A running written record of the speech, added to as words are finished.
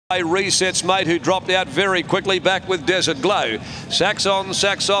Resets Mate, who dropped out very quickly, back with Desert Glow. Sacks on,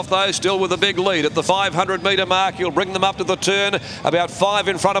 sacks off though, still with a big lead at the 500 metre mark. He'll bring them up to the turn, about 5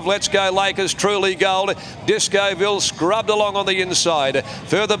 in front of Let's Go Lakers, Truly Gold. Discoville scrubbed along on the inside.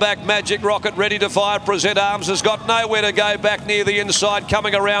 Further back, Magic Rocket ready to fire. Present Arms has got nowhere to go, back near the inside,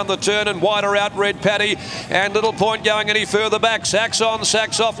 coming around the turn, and wider out Red Paddy, and Little Point going any further back. Sacks on,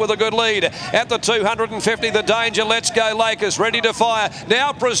 sacks off with a good lead. At the 250, the danger, Let's Go Lakers ready to fire.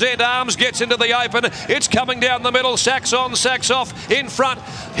 Now Present Arms gets into the open. It's coming down the middle. Sacks on, sacks off in front.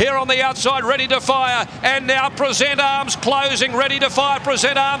 Here on the outside, ready to fire. And now Present Arms closing, ready to fire.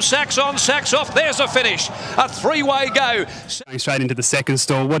 Present Arms, sacks on, sacks off. There's a finish. A three-way go. Going straight into the second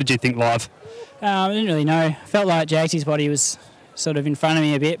stall. What did you think live? I didn't really know. Felt like JT's body was sort of in front of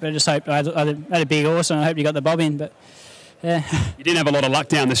me a bit, but I just hoped I had a big horse and I hoped he got the bob in. But yeah. You didn't have a lot of luck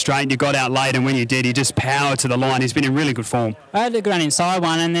down the straight. You got out late, and when you did, he just powered to the line. He's been in really good form. I had a good run inside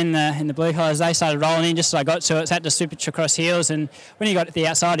one, and then in the blue colours, they started rolling in just as I got to it. So I had to switch across heels, and when he got to the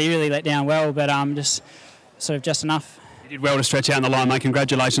outside, he really let down well, but just sort of just enough. You did well to stretch out in the line, mate.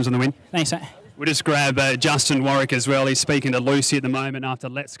 Congratulations on the win. Thanks, mate. We'll just grab Justin Warwick as well. He's speaking to Lucy at the moment after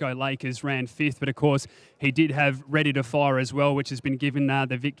Let's Go Lakers ran 5th. But, of course, he did have Ready to Fire as well, which has been given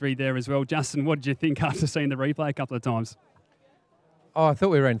the victory there as well. Justin, what did you think after seeing the replay a couple of times? Oh, I thought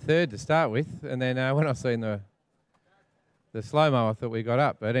we ran 3rd to start with. And then when I seen the slow-mo, I thought we got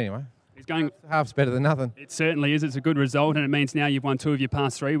up. But anyway, he's going, half's better than nothing. It certainly is. It's a good result, and it means now you've won 2 of your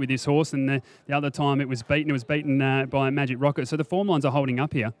past 3 with this horse. And the other time it was beaten by Magic Rocket. So the form lines are holding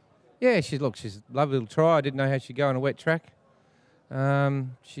up here. Yeah, she's a lovely little try. I didn't know how she'd go on a wet track.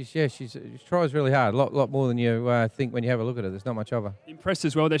 She tries really hard, a lot more than you think when you have a look at her. There's not much of her. Impressed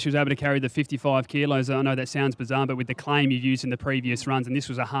as well that she was able to carry the 55 kilos. I know that sounds bizarre, but with the claim you used in the previous runs, and this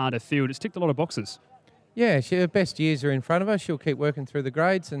was a harder field, it's ticked a lot of boxes. Yeah, her best years are in front of her. She'll keep working through the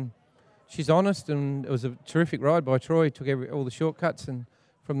grades, and she's honest, and it was a terrific ride by Troy. He took all the shortcuts, and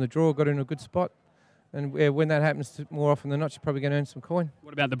from the draw got in a good spot. And when that happens more often than not, she's probably going to earn some coin.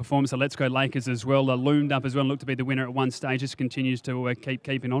 What about the performance of Let's Go Lakers as well? Loomed up as well and looked to be the winner at one stage. Just continues to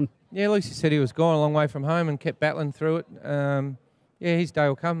keeping on. Yeah, Lucy said he was gone a long way from home and kept battling through it. Yeah, his day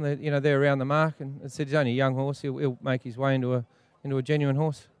will come. They're around the mark, and it said he's only a young horse. He'll make his way into a genuine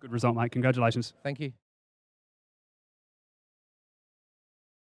horse. Good result, mate. Congratulations. Thank you.